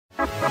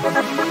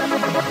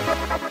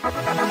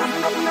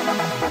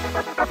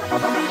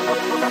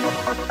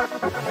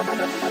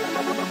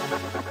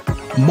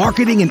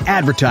Marketing and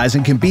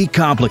advertising can be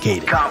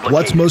complicated.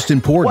 What's most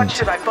important? What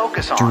should I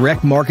focus on?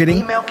 Direct marketing?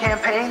 Email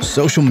campaigns?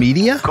 Social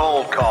media?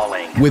 Cold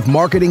calling? With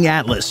Marketing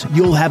Atlas,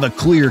 you'll have a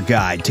clear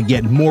guide to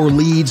get more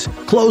leads,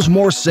 close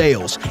more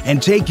sales,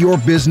 and take your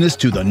business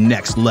to the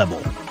next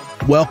level.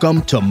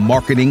 Welcome to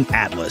Marketing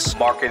Atlas.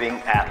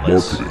 Marketing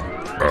Atlas.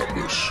 Marketing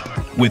Atlas.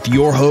 With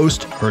your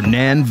host,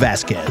 Hernan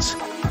Vasquez.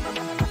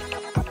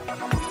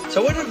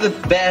 So what are the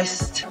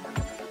best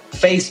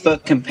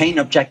Facebook campaign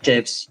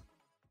objectives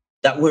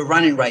that we're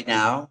running right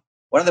now?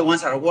 What are the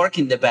ones that are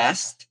working the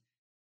best?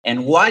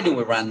 And why do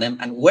we run them?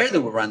 And where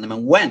do we run them?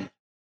 And when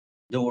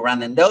do we run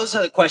them? Those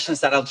are the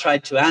questions that I'll try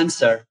to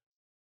answer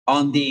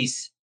on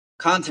this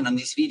content, on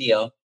this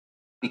video,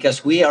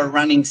 because we are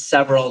running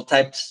several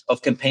types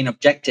of campaign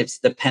objectives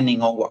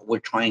depending on what we're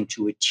trying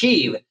to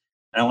achieve.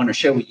 And I want to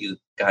share with you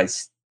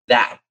guys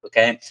that,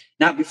 okay?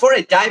 Now, before I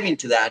dive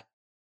into that,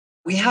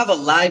 we have a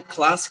live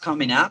class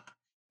coming up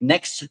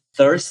next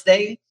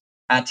Thursday.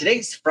 Today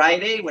is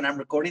Friday. When I'm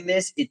recording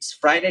this, it's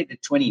Friday the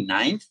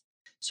 29th.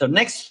 So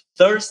next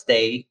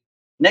Thursday,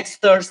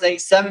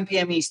 7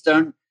 p.m.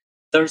 Eastern,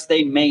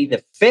 Thursday, May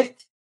the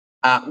 5th,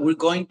 we're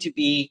going to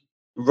be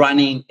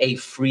running a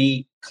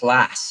free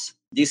class.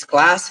 This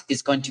class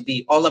is going to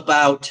be all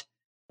about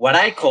what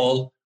I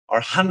call our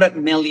 100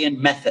 million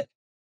method.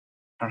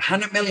 Our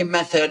 100 million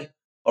method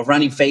of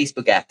running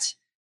Facebook ads.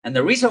 And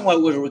the reason why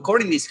we're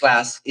recording this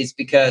class is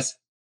because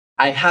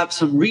I have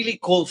some really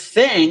cool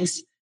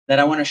things that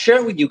I want to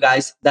share with you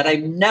guys that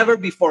I've never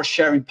before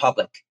shared in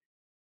public.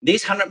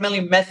 This 100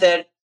 million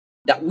method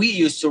that we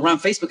use to run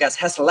Facebook ads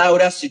has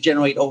allowed us to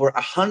generate over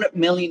 $100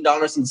 million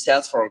in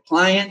sales for our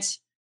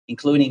clients,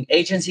 including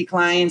agency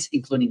clients,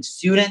 including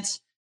students.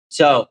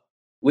 So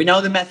we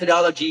know the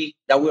methodology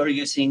that we're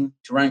using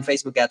to run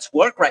Facebook ads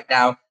work right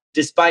now,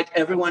 despite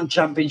everyone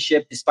jumping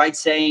ship, despite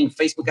saying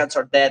Facebook ads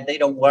are dead, they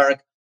don't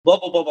work, blah,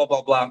 blah, blah, blah,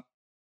 blah, blah.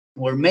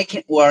 We're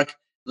making it work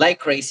like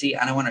crazy.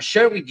 And I want to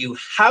share with you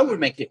how we're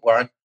making it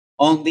work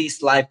on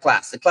this live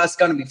class. The class is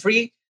going to be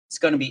free. It's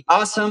going to be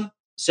awesome.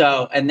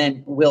 So, and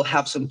then we'll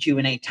have some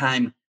Q&A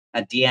time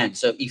at the end.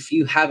 So if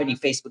you have any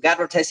Facebook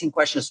advertising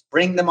questions,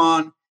 bring them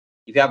on.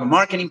 If you have a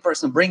marketing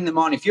person, bring them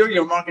on. If you're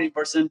your marketing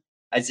person,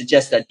 I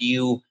suggest that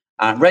you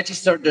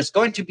register. There's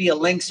going to be a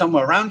link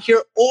somewhere around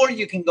here, or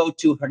you can go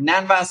to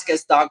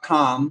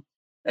hernanvasquez.com.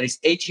 That is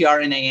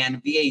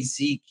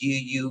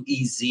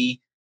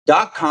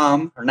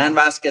HERNANVASQUEZ.com,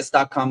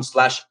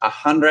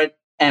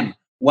 hernanvasquez.com/100M,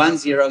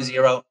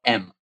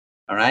 100M.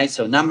 All right.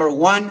 So number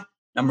 1,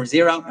 number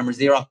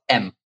 0,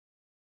 M,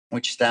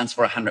 which stands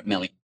for 100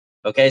 million.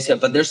 Okay. So,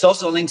 but there's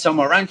also a link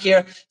somewhere around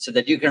here so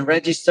that you can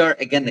register.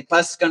 Again, the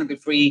class is going to be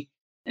free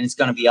and it's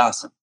going to be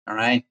awesome. All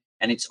right.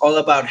 And it's all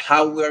about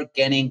how we're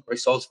getting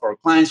results for our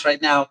clients right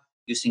now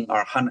using our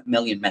 100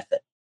 million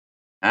method.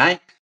 All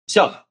right.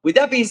 So with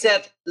that being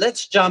said,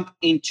 let's jump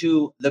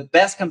into the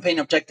best campaign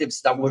objectives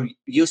that we're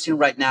using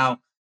right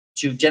now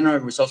to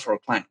generate results for our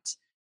clients.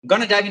 I'm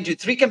going to dive into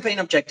 3 campaign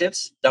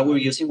objectives that we're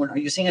using. We're not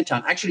using a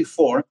ton, actually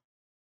 4.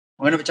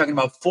 We're going to be talking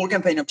about 4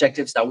 campaign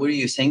objectives that we're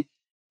using.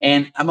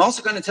 And I'm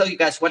also going to tell you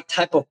guys what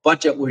type of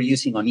budget we're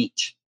using on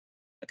each.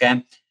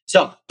 Okay.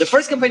 So the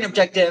first campaign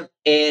objective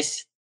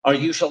is our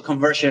usual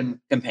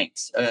conversion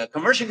campaigns.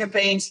 Conversion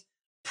campaigns,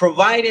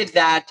 provided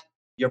that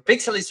your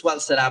pixel is well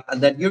set up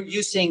and that you're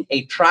using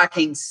a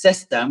tracking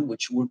system,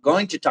 which we're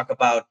going to talk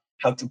about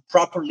how to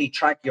properly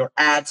track your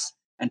ads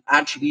and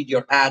attribute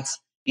your ads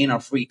in our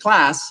free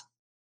class.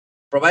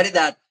 Provided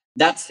that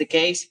that's the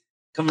case,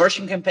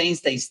 conversion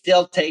campaigns, they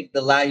still take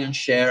the lion's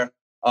share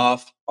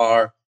of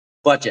our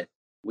budget.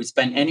 We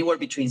spend anywhere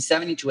between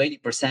 70 to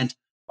 80%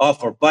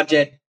 of our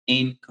budget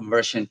in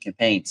conversion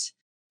campaigns.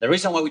 The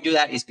reason why we do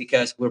that is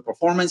because we're a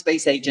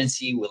performance-based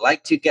agency. We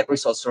like to get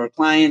results to our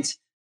clients.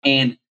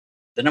 And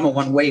the number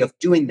one way of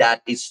doing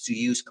that is to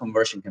use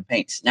conversion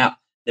campaigns. Now,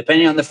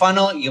 depending on the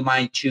funnel, you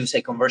might choose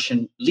a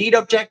conversion lead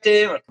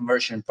objective or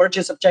conversion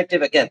purchase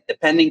objective. Again,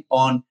 depending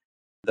on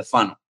the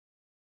funnel.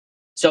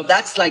 So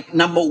that's like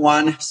number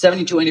 1,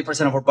 70 to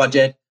 80% of our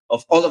budget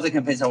of all of the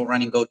campaigns that we're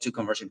running go to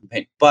conversion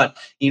campaign. But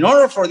in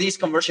order for these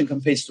conversion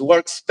campaigns to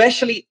work,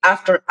 especially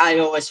after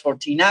iOS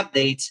 14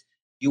 updates,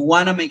 you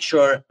want to make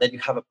sure that you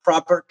have a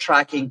proper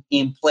tracking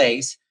in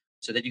place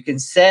so that you can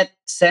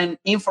send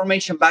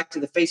information back to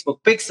the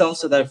Facebook pixel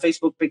so that the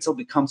Facebook pixel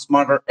becomes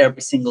smarter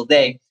every single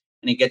day.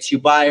 And it gets you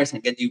buyers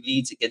and gets you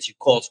leads, it gets you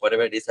calls,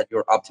 whatever it is that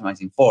you're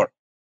optimizing for.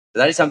 So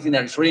that is something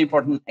that is really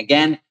important.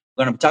 Again,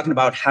 we're going to be talking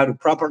about how to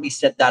properly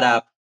set that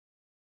up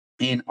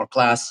in our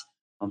class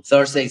on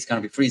Thursday. It's going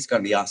to be free. It's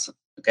going to be awesome.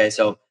 Okay,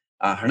 so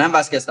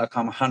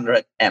hernanvasquez.com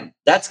 100M.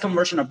 That's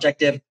conversion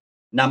objective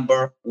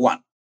number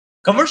 1.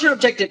 Conversion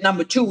objective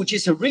number 2, which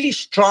is a really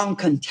strong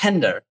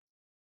contender,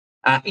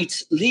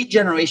 it's lead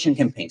generation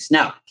campaigns.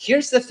 Now,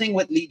 here's the thing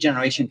with lead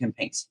generation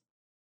campaigns.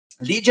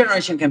 Lead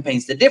generation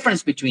campaigns, the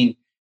difference between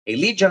a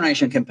lead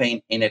generation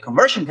campaign and a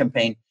conversion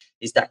campaign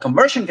is that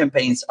conversion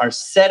campaigns are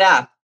set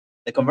up,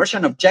 the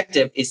conversion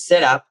objective is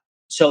set up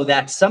so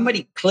that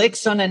somebody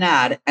clicks on an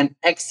ad and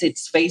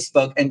exits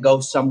Facebook and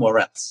goes somewhere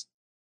else.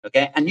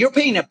 Okay. And you're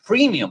paying a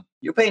premium.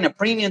 You're paying a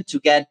premium to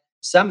get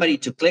somebody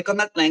to click on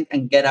that link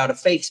and get out of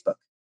Facebook.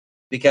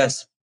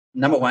 Because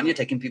number one, you're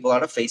taking people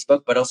out of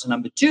Facebook, but also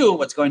number two,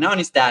 what's going on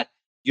is that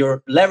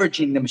you're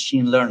leveraging the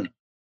machine learning.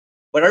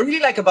 What I really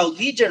like about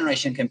lead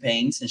generation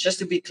campaigns, and just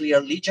to be clear,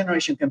 lead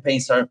generation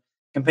campaigns are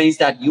campaigns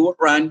that you will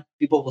run,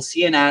 people will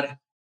see an ad,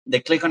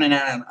 they click on an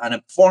ad, and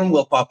a form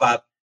will pop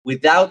up.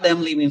 Without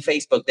them leaving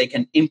Facebook, they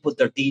can input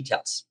their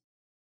details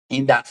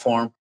in that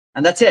form,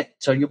 and that's it.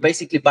 So you're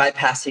basically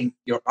bypassing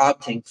your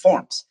opt-in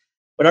forms.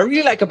 What I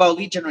really like about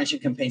lead generation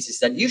campaigns is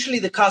that usually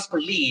the cost per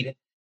lead,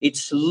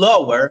 it's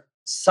lower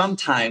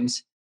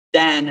sometimes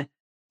than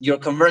your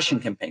conversion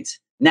campaigns.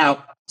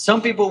 Now,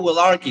 some people will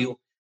argue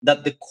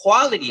that the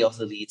quality of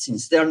the leads,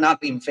 since they're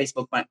not being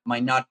Facebook,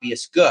 might not be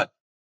as good.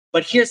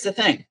 But here's the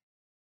thing.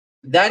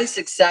 That is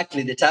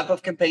exactly the type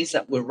of campaigns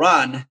that we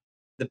run,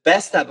 the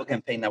best type of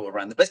campaign that we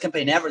run, the best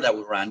campaign ever that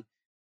we run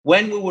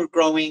when we were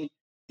growing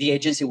the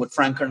agency with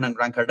Frank Kern and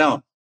Grant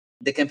Cardone.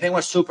 The campaign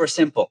was super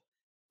simple.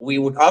 We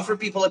would offer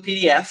people a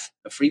PDF,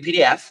 a free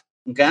PDF,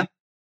 okay?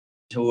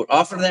 So we would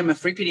offer them a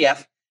free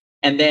PDF,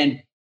 and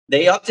then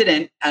they opted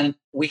in, and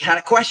we had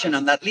a question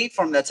on that lead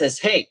form that says,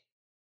 hey,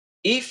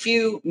 if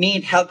you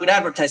need help with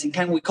advertising,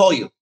 can we call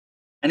you?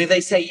 And if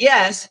they say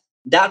yes,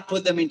 that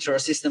put them into our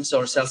system, so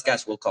our sales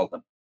guys will call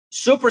them.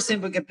 Super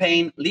simple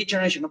campaign. Lead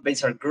generation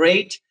campaigns are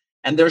great,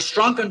 and they're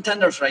strong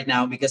contenders right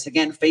now because,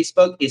 again,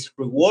 Facebook is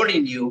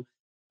rewarding you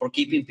for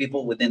keeping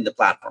people within the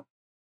platform.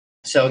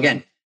 So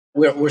again,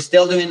 we're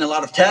still doing a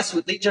lot of tests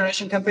with lead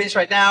generation campaigns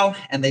right now,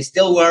 and they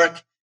still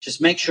work. Just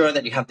make sure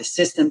that you have the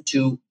system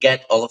to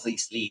get all of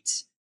these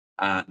leads,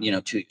 to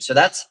you. So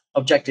that's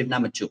objective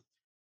number 2.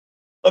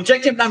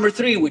 Objective number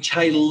 3, which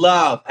I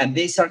love, and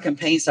these are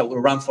campaigns that we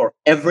run for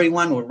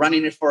everyone. We're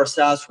running it for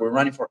ourselves. We're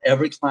running for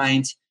every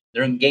client.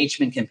 They're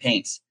engagement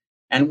campaigns.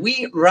 And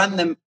we run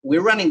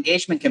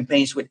engagement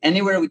campaigns with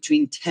anywhere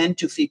between 10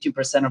 to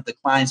 15% of the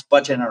client's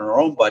budget and our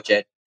own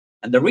budget.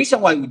 And the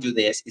reason why we do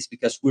this is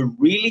because we're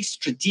really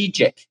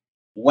strategic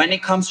when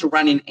it comes to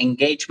running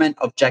engagement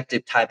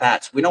objective type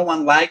ads. We don't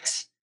want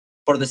likes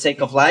for the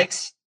sake of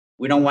likes.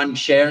 We don't want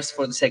shares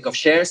for the sake of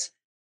shares.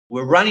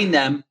 We're running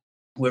them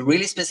with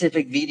really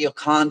specific video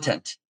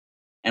content.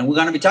 And we're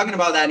going to be talking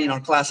about that in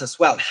our class as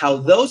well, how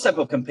those type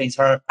of campaigns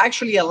are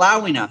actually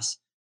allowing us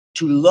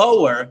to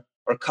lower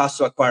our cost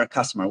to acquire a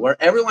customer. Where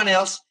everyone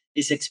else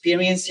is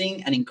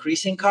experiencing an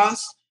increasing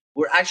cost,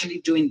 we're actually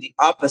doing the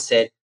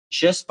opposite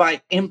just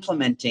by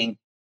implementing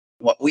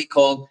what we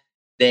call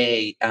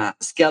the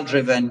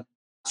scale-driven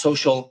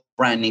social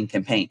branding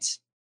campaigns.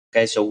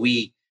 Okay, so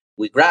we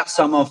grab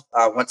some of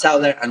what's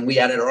out there and we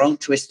added our own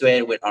twist to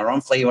it with our own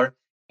flavor.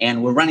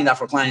 And we're running that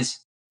for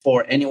clients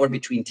for anywhere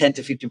between 10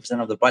 to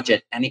 15% of the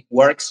budget. And it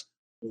works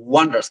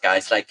wonders,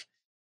 guys. Like,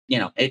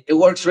 it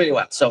works really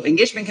well. So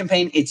engagement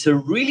campaign, it's a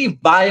really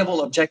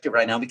viable objective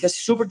right now because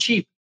it's super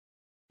cheap.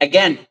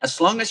 Again, as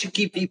long as you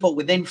keep people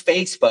within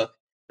Facebook,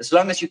 as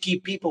long as you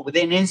keep people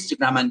within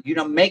Instagram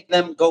and, make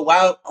them go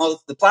out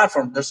of the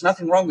platform, there's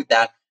nothing wrong with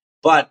that.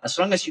 But as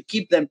long as you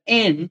keep them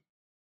in,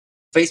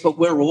 Facebook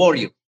will reward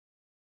you.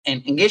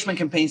 And engagement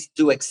campaigns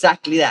do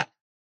exactly that.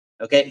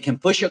 Okay, it can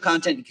push your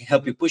content, it can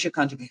help you push your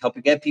content, it can help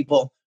you get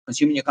people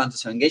consuming your content.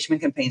 So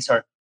engagement campaigns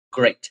are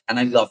great, and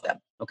I love them.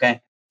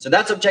 Okay, so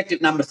that's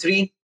objective number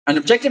 3. And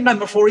objective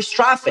number 4 is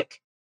traffic.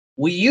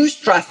 We use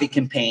traffic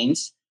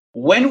campaigns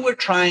when we're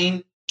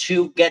trying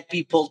to get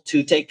people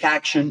to take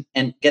action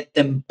and get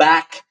them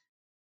back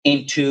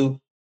into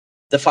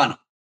the funnel.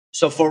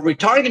 So for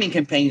retargeting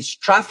campaigns,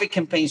 traffic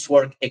campaigns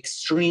work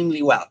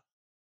extremely well.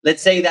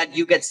 Let's say that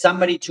you get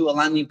somebody to a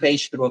landing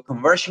page through a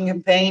conversion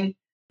campaign.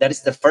 That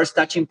is the first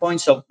touching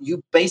point. So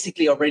you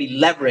basically already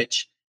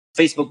leverage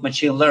Facebook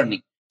machine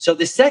learning. So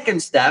the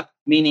second step,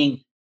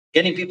 meaning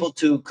getting people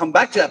to come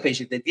back to that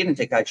page if they didn't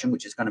take action,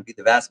 which is going to be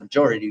the vast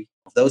majority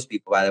of those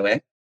people, by the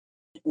way,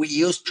 we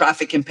use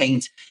traffic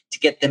campaigns to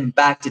get them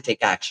back to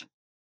take action.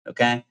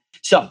 Okay.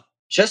 So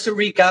just to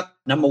recap,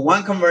 number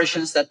 1,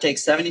 conversions, that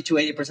takes 70 to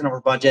 80% of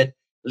our budget.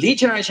 Lead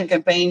generation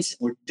campaigns,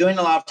 we're doing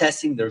a lot of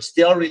testing. They're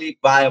still really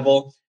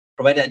viable,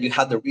 provided that you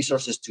have the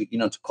resources to,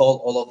 to call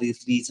all of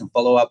these leads and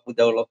follow up with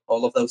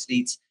all of those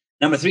leads.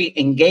 Number 3,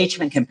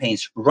 engagement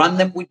campaigns. Run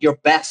them with your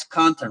best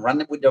content. Run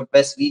them with your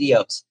best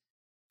videos,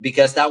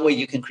 because that way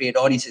you can create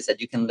audiences that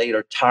you can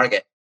later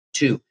target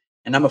to.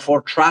 And number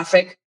 4,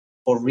 traffic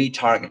for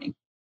retargeting.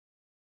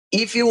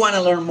 If you want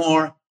to learn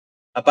more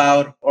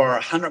about our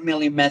 100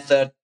 million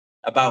method,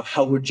 about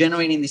how we're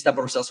generating these type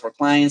of results for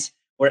clients,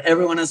 where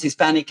everyone else is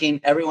panicking,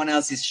 everyone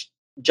else is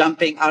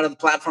jumping out of the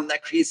platform,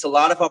 that creates a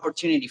lot of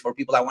opportunity for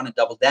people that want to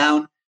double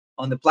down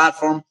on the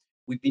platform.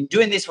 We've been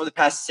doing this for the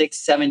past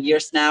 6-7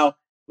 years now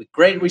with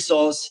great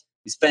results.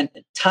 We spent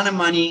a ton of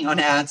money on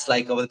ads.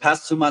 Like over the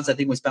past 2 months, I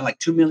think we spent like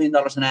 $2 million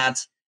on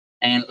ads.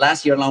 And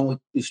last year alone,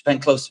 we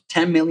spent close to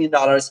 $10 million.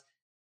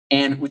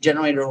 And we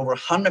generated over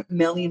 $100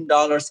 million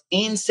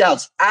in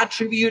sales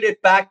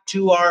attributed back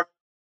to our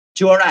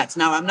ads.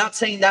 Now, I'm not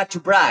saying that to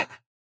brag.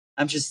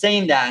 I'm just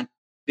saying that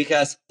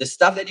because the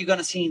stuff that you're going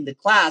to see in the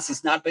class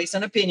is not based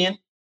on opinion.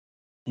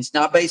 It's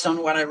not based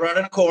on what I wrote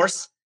in a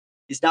course.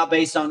 It's not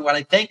based on what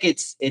I think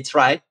it's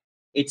right.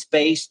 It's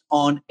based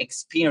on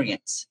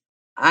experience,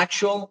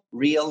 actual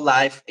real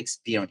life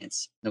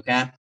experience.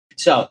 Okay.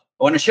 So I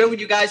want to share with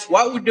you guys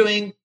what we're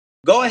doing.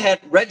 Go ahead,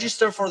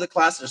 register for the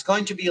class. There's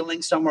going to be a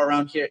link somewhere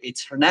around here.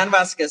 It's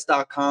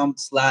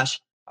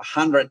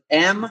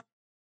hernanvazquez.com/100M,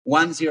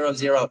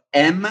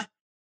 100M.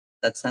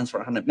 That stands for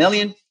 100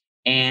 million.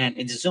 And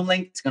it's a Zoom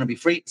link. It's going to be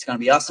free. It's going to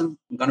be awesome.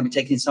 I'm going to be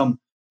taking some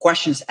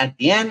questions at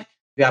the end. If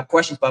you have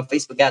questions about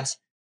Facebook ads,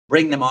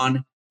 bring them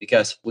on,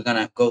 because we're going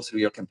to go through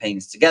your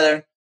campaigns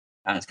together.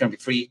 It's going to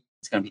be free.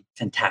 It's going to be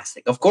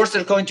fantastic. Of course,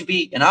 there's going to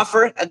be an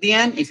offer at the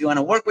end. If you want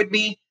to work with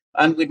me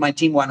and with my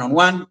team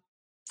one-on-one,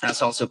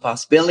 that's also a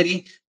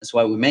possibility. That's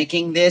why we're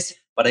making this.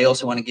 But I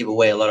also want to give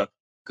away a lot of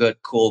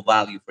good, cool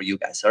value for you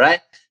guys. All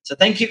right. So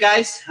thank you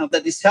guys. Hope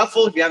that this is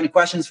helpful. If you have any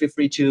questions, feel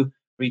free to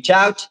reach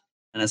out.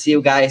 And I'll see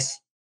you guys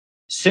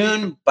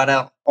soon. But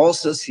I'll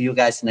also see you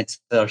guys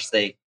next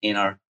Thursday in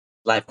our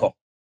live call.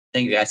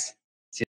 Thank you guys.